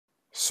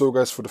So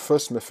guys, for the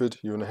first method,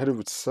 you want to head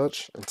over to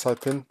search and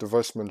type in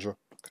device manager.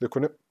 Click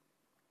on it.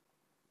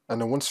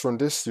 And then once you're on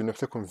this, you want to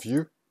click on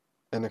view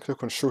and then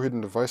click on show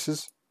hidden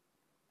devices.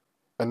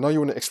 And now you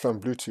want to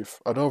expand Bluetooth.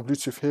 I don't have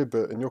Bluetooth here,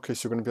 but in your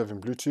case, you're going to be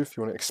having Bluetooth.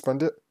 You want to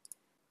expand it.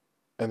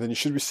 And then you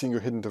should be seeing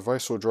your hidden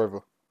device or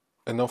driver.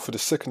 And now for the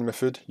second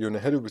method, you want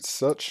to head over to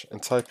search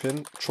and type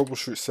in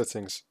troubleshoot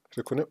settings.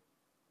 Click on it.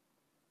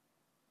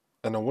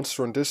 And then once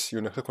you're on this, you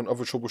want to click on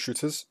other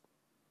troubleshooters.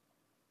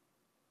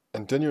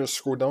 And then you want to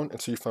scroll down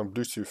until you find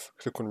Bluetooth.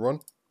 Click on run.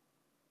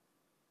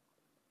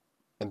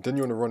 And then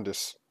you want to run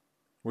this.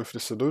 Wait for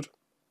this to load.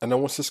 And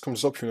then once this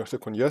comes up, you want to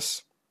click on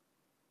yes.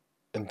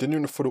 And then you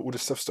want to follow all the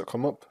steps that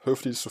come up.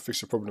 Hopefully this will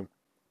fix your problem.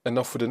 And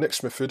now for the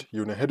next method,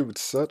 you want to head over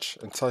to search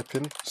and type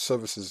in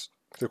services.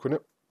 Click on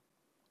it.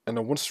 And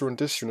then once you're on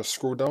this, you want to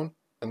scroll down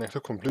and then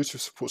click on Bluetooth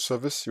support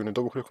service. You want to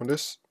double click on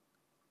this.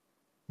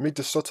 Make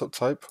the startup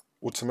type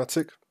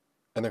automatic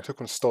and then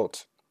click on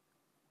start,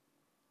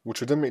 which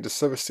will then make the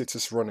service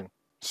status running.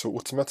 So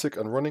automatic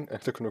and running, and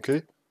click on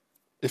OK.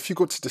 If you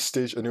got to this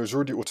stage and it was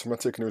already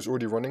automatic and it was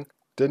already running,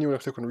 then you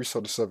want to click on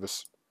restart the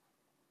service.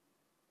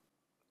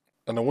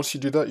 And then once you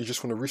do that, you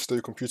just want to restart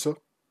your computer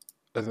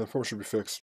and then the problem should be fixed.